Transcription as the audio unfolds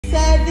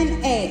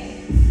7, 8.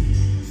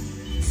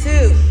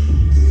 2.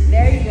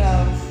 There you go.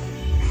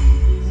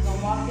 We're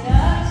gonna walk it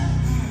up.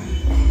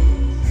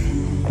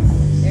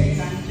 There you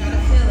go. I need y'all to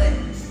feel it.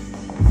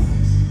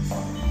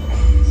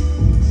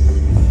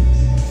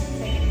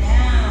 Take it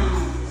down.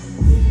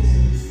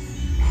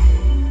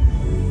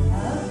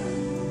 Up.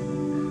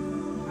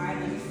 All right,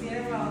 let me see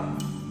it roll.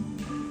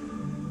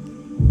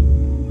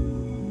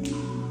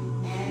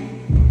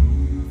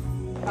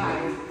 And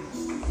 5.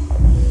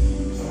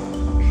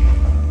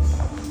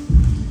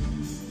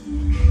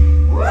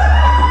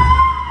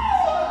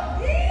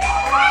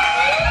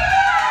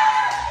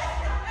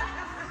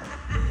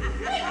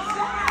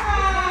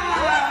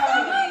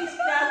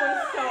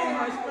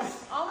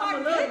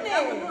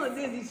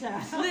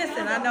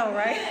 Listen, I know,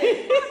 right?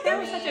 That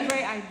was such a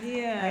great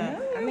idea. I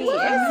know. I mean,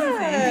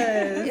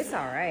 It's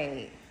all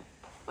right.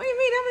 what do you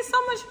mean? That was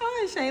so much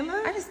fun,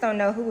 Shayla. I just don't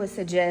know who would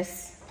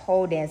suggest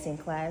pole dancing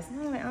class.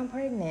 No, I'm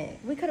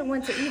pregnant. We could have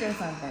went to eat or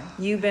something.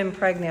 You've been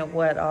pregnant,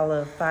 what, all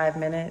of 5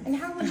 minutes? And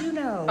how would you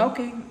know?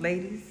 Okay,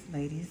 ladies,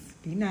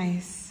 be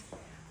nice.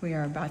 We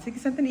are about to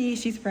get something to eat.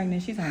 She's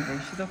pregnant. She's hungry.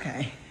 She's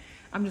okay.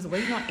 I'm just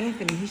waiting on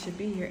Anthony. He should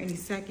be here any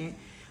second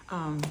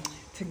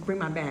to bring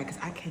my bag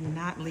because I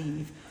cannot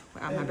leave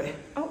without my bag.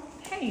 Oh,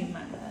 hey,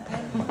 my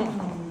bag.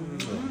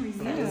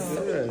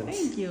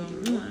 Thank you.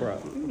 No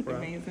problem. You look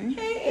amazing.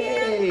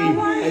 Hey, how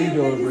are how you you?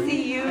 doing, Good to Brittany?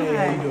 see you. Hey,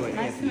 how you doing?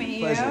 Nice to meet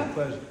you.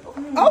 Pleasure.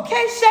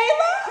 Okay,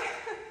 Shayla.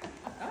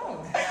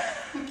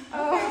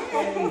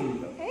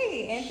 Oh.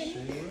 Hey,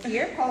 Anthony.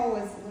 Your pole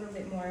was a little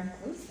bit more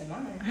loose than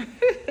mine.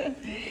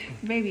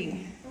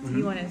 Baby, do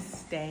you want to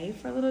stay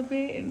for a little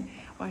bit and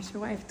watch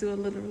your wife do a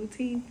little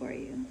routine for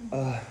you?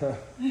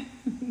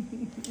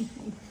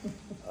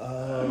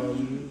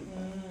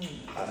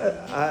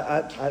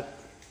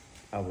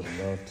 I would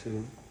love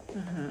to,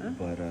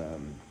 but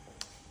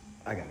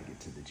I gotta get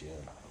to the gym.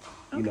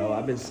 You know,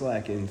 I've been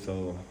slacking,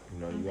 so you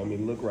know, you want me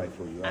to look right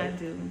for you, right? I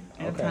do.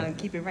 And I'm trying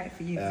to keep it right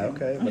for you, too.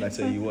 Okay, but I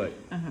tell you what,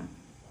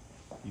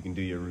 you can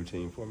do your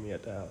routine for me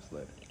at the house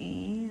later.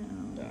 Ew.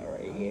 All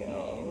right,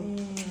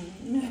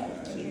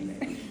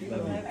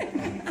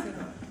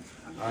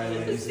 All right,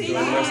 ladies, enjoy the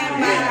rest of the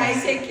day. Bye.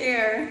 Take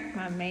care.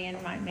 My man.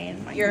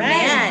 You're a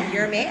man.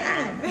 You're a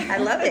man. I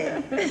love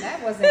it.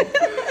 That wasn't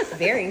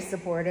very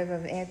supportive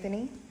of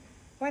Anthony.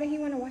 Why did he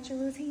want to watch your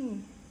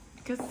routine?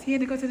 Because he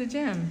had to go to the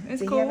gym. It's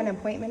Did cool. he have an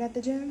appointment at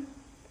the gym?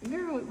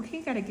 Girl,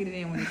 he got to get it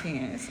in when he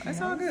can.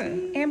 It's all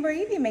good. Amber,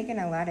 you've been making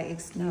a lot of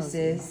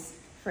excuses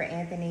for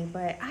Anthony,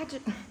 but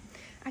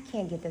I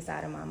can't get this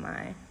out of my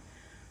mind.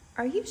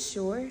 Are you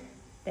sure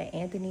that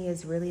Anthony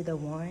is really the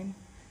one?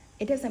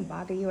 It doesn't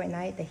bother you at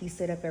night that he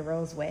stood up at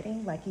Rose's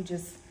wedding? Like you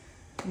just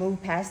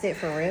moved past it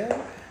for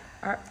real?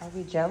 Are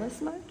we jealous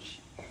much?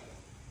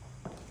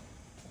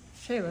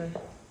 Shayla,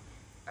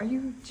 are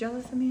you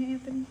jealous of me and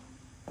Anthony?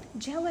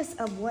 Jealous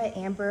of what,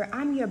 Amber?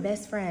 I'm your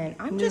best friend.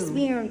 I'm just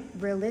being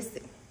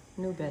realistic.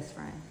 New best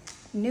friend.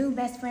 New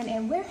best friend,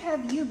 and where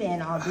have you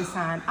been all this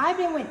time? I've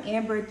been with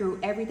Amber through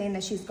everything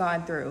that she's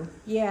gone through.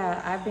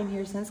 Yeah, I've been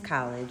here since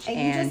college, And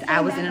you and just I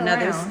came was in back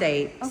another around.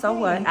 state. So Okay.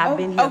 what? I've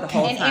been here the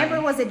whole And time. Amber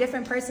was a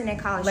different person in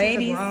college.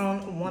 Ladies. She's a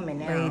grown woman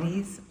now.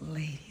 Ladies,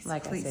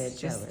 Like I please, said,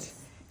 jealous.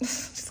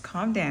 just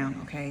calm down,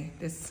 okay?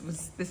 This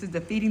is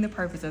defeating the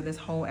purpose of this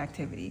whole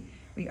activity.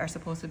 We are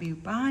supposed to be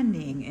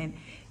bonding and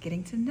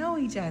getting to know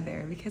each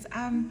other because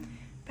I'm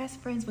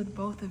best friends with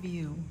both of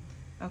you,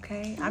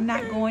 okay? I'm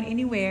not going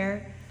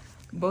anywhere.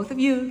 Both of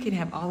you can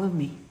have all of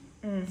me.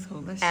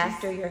 So let's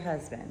After your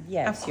husband.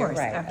 Yes, Of course, you're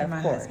right. after of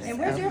my course. husband. And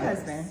where's your Of course.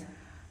 husband?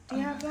 Do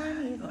you have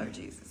one? Lord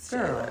Jesus.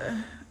 Girl,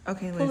 Shayla.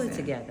 Okay, pull listen. it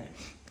together.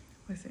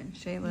 Listen, You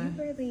Shayla.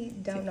 really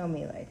don't know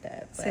me like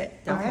that. But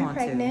Sit. Don't I'm want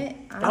to. pregnant.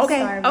 I'm Okay,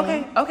 starving.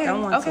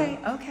 Don't want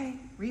okay.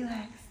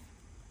 Relax.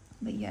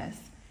 But yes,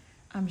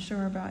 I'm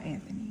sure about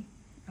Anthony.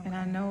 And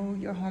I know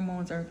your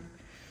hormones are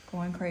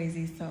going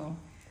crazy, so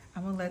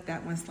I'm gonna let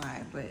that one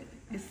slide. But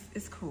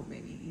it's cool,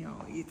 baby. You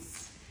know,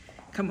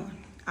 come on.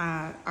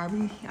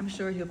 I'm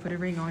sure he'll put a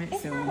ring on it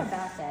It's soon. not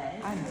about that.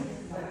 I know.